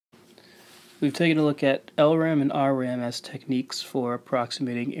We've taken a look at LRAM and RRAM as techniques for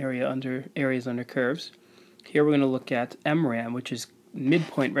approximating areas under curves. Here we're going to look at MRAM, which is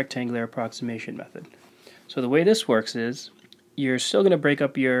midpoint rectangular approximation method. So the way this works is you're still going to break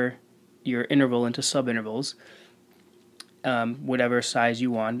up your interval into subintervals, whatever size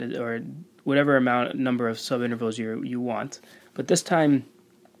you want, or whatever number of subintervals you want. But this time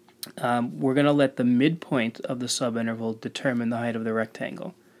we're going to let the midpoint of the subinterval determine the height of the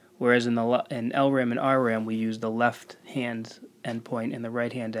rectangle. Whereas in LRAM and RRAM, we use the left-hand endpoint and the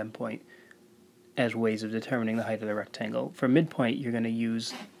right-hand endpoint as ways of determining the height of the rectangle. For midpoint, you're going to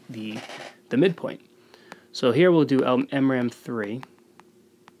use the midpoint. So here we'll do MRAM 3.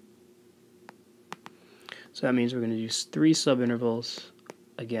 So that means we're going to use 3 subintervals,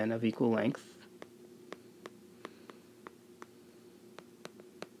 again, of equal length.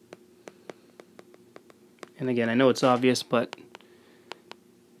 And again, I know it's obvious, but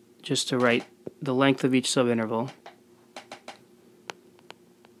just to write the length of each subinterval,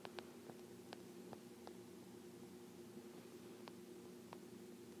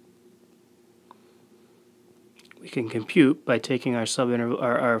 we can compute by taking our subinterval,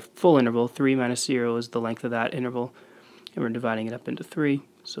 our full interval. 3 minus 0 is the length of that interval, and we're dividing it up into 3,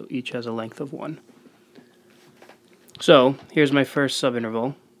 so each has a length of 1. So here's my first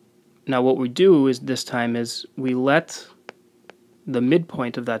subinterval. Now what we do is this time is we let the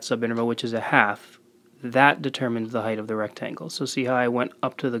midpoint of that subinterval, which is a half, that determines the height of the rectangle. So see how I went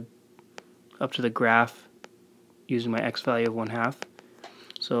up to the graph using my x value of 1/2.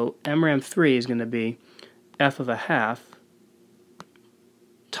 So MRAM 3 is going to be f of a half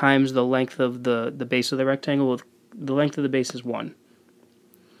times the length of the base of the rectangle. Well, the length of the base is 1.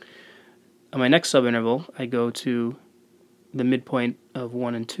 On my next subinterval, I go to the midpoint of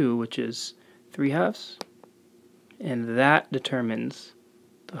 1 and 2, which is 3/2. And that determines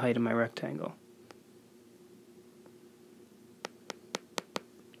the height of my rectangle.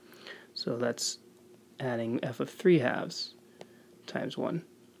 So that's adding f of 3/2 times 1.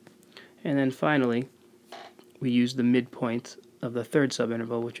 And then finally, we use the midpoint of the third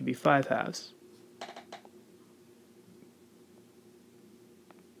subinterval, which would be 5/2.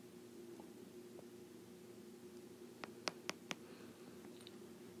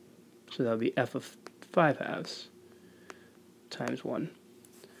 So that would be f of 5/2 times 1.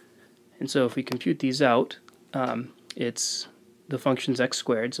 And so if we compute these out, it's the function's x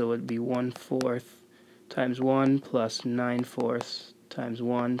squared, so it would be 1/4 times 1 plus 9/4 times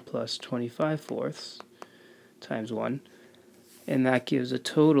 1 plus 25/4 times 1. And that gives a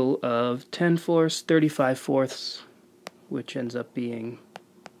total of 10/4, 35/4, which ends up being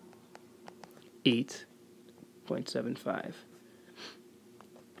 8.75.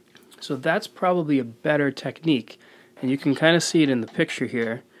 So that's probably a better technique. And you can kind of see it in the picture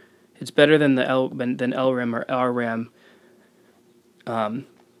here. It's better than LRAM or RRAM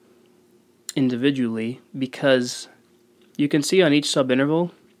individually, because you can see on each subinterval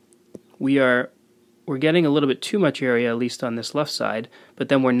we're getting a little bit too much area, at least on this left side, but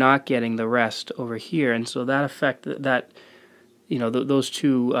then we're not getting the rest over here, and so those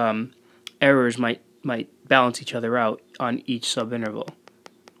two errors might balance each other out on each subinterval.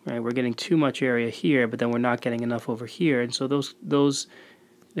 Right, we're getting too much area here, but then we're not getting enough over here, and so those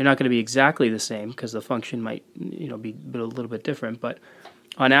they're not going to be exactly the same because the function might be a little bit different. But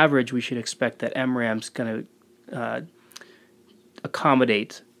on average, we should expect that MRAM's going to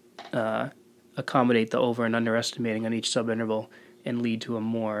accommodate the over and underestimating on each subinterval and lead to a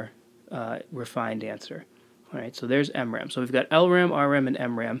more refined answer. All right, so there's MRAM. So we've got LRAM, RRAM, and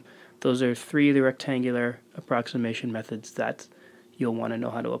MRAM. Those are 3 of the rectangular approximation methods that you'll want to know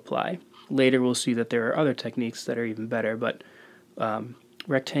how to apply. Later we'll see that there are other techniques that are even better, but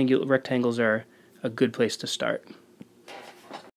rectangles are a good place to start.